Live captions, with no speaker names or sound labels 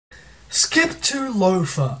Skip to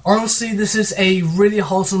Loafer. Honestly, this is a really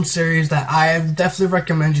wholesome series that I definitely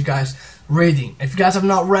recommend you guys reading. If you guys have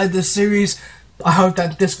not read this series, I hope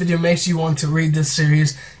that this video makes you want to read this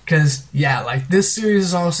series, because yeah, like, this series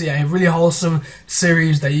is honestly a really wholesome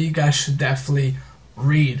series that you guys should definitely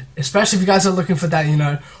read. Especially if you guys are looking for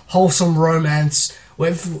that, wholesome romance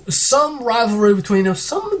with some rivalry between them,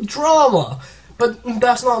 some drama. But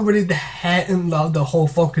that's not really the whole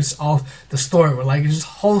focus of the story. Where, like, it's just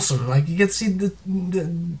wholesome. Like, you get to see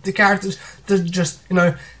the characters that just,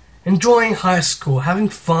 enjoying high school, having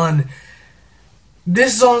fun.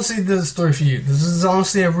 This is honestly the story for you. This is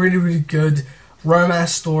honestly a really, really good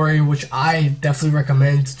romance story, which I definitely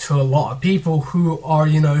recommend to a lot of people who are,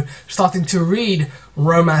 starting to read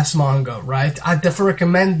romance manga, right? I definitely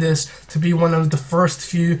recommend this to be one of the first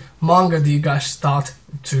few manga that you guys start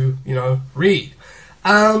to, read.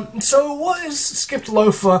 So what is Skip to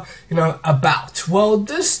Loafer, about? Well,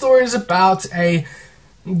 this story is about the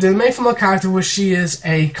main female character, where she is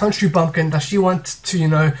a country bumpkin that she went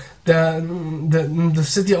to, the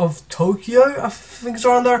city of Tokyo, I think it's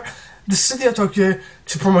around there, the city of Tokyo,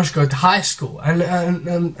 to pretty much go to high school. And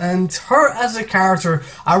her as a character,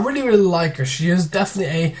 I really, really like her. She is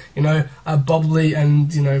definitely a bubbly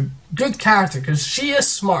and, good character, because she is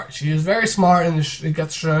smart. She is very smart, and it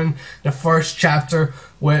gets shown in the first chapter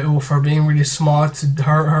with her being really smart,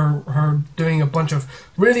 her doing a bunch of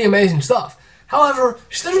really amazing stuff. However,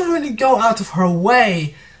 she doesn't really go out of her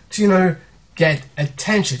way to, get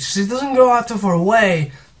attention. She doesn't go out of her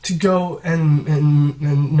way to go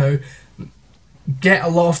and get a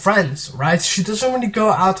lot of friends, right? She doesn't really go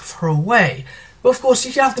out of her way. But of course,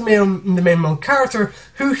 you have the main male character,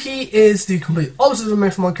 who he is the complete opposite of the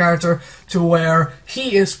main female character, to where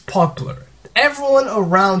he is popular. Everyone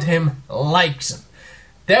around him likes him.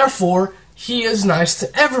 Therefore, he is nice to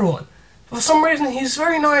everyone. For some reason, he's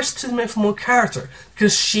very nice to the main female character,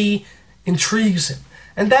 because she intrigues him.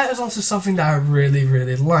 And that is also something that I really,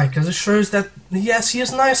 really like, because it shows that, yes, he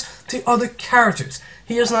is nice to other characters.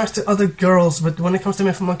 He is nice to other girls, but when it comes to the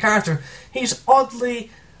main female character, he's oddly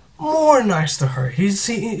more nice to her.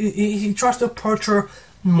 He tries to approach her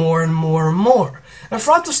more and more and more. And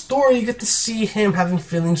throughout the story, you get to see him having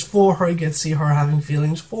feelings for her, you get to see her having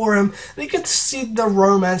feelings for him, and you get to see the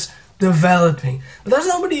romance developing. But that's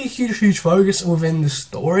not really a huge focus within the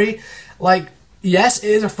story. Like, yes, it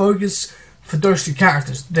is a focus for those two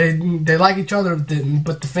characters. They like each other,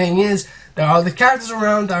 but the thing is, there are other characters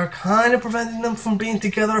around that are kind of preventing them from being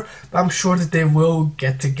together, but I'm sure that they will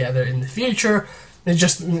get together in the future. It's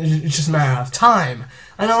just a matter of time.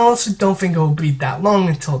 And I also don't think it will be that long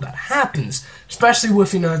until that happens, especially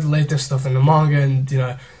with, the latest stuff in the manga and,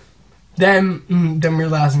 them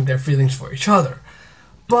realizing their feelings for each other.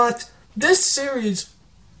 But this series,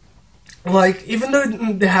 like, even though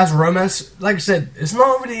it has romance, like I said, it's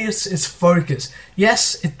not really its focus.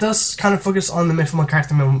 Yes, it does kind of focus on the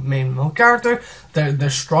main male character, their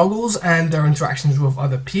struggles and their interactions with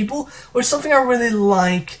other people, which is something I really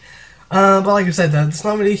like. But like I said, it's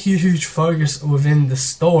not really a huge focus within the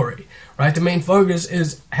story, right? The main focus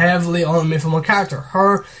is heavily on the main female character,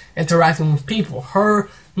 her interacting with people, her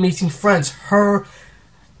meeting friends, her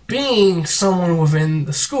being someone within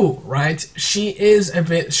the school, right? She is a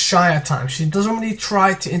bit shy at times. She doesn't really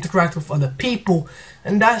try to interact with other people,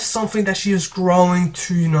 and that's something that she is growing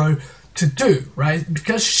to, to do, right?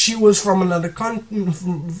 Because she was from another country,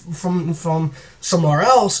 from somewhere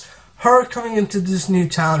else. Her coming into this new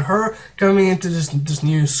town, her coming into this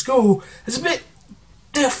new school, is a bit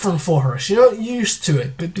different for her. She's not used to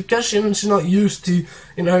it, but because she's not used to,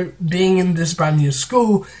 being in this brand new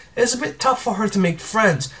school, it's a bit tough for her to make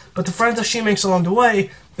friends. But the friends that she makes along the way,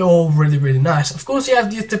 they're all really, really nice. Of course, you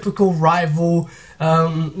have the typical rival,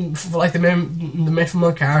 like the main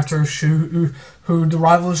female character, who the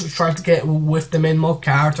rival is trying to get with the main male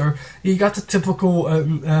character. You got the typical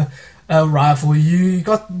rival. You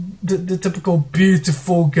got the typical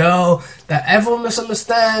beautiful girl that everyone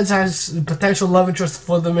misunderstands has a potential love interest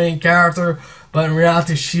for the main character, but in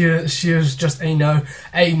reality she is just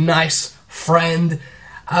a nice friend.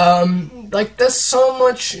 Like, there's so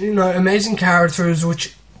much amazing characters,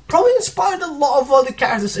 which probably inspired a lot of other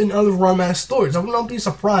characters in other romance stories. I would not be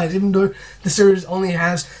surprised, even though the series only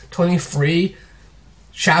has 23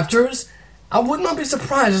 chapters. I would not be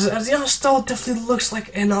surprised, as the art style definitely looks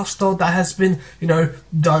like an art style that has been,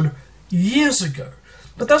 done years ago.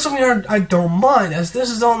 But that's something I don't mind, as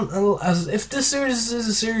if this series is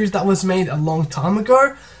a series that was made a long time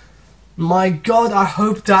ago. My god, I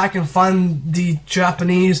hope that I can find the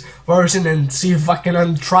Japanese version and see if I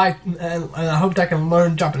can try, and I hope that I can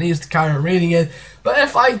learn Japanese to carry on reading it. But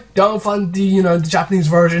if I don't find the Japanese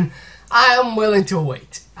version, I am willing to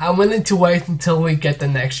wait. I'm willing to wait until we get the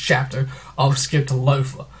next chapter of Skip to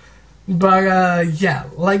Loafer. But, yeah,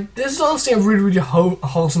 like, this is honestly a really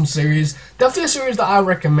wholesome series. Definitely a series that I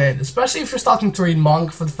recommend, especially if you're starting to read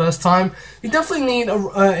manga for the first time. You definitely need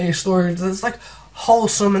a story that's, like,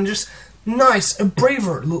 wholesome and just nice, a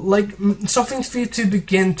braver, like, something for you to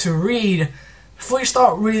begin to read before you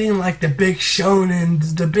start reading, like, the big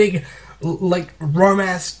shonen, the big, like,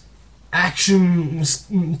 romance action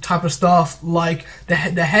type of stuff, like, the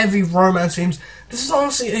heavy romance themes. This is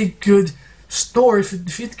honestly a good story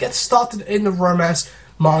if you get started in the romance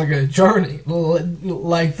manga journey.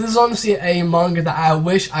 Like, this is honestly a manga that I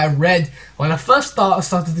wish I read when I first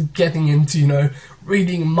started getting into, you know,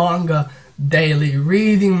 reading manga daily,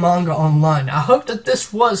 reading manga online. I hope that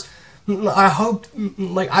this was,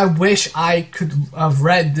 I wish I could have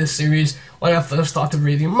read this series when I first started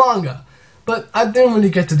reading manga. But I didn't really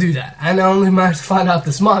get to do that, and I only managed to find out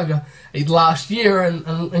this manga last year, and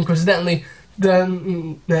coincidentally, a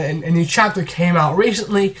new chapter came out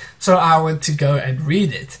recently, so I went to go and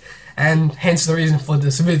read it, and hence the reason for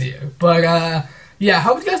this video. But yeah, I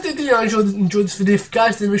hope you guys did enjoy this video. If you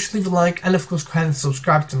guys did, make sure to leave a like, and of course go ahead and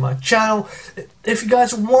subscribe to my channel. If you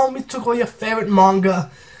guys want me to talk about your favorite manga,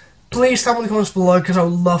 please tell me in the comments below, because I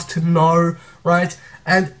would love to know, right?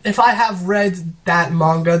 And if I have read that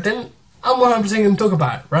manga, then I'm 100% going to talk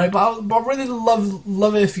about it, right? But I really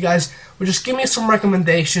love it if you guys would just give me some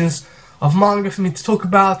recommendations of manga for me to talk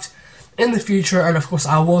about in the future, and of course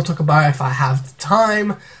I will talk about it if I have the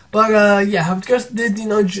time. But yeah, I hope you guys did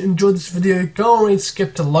enjoy this video. Go and read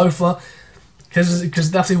Skip to Loafer, because it's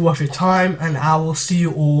definitely worth your time, and I will see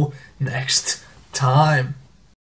you all next time.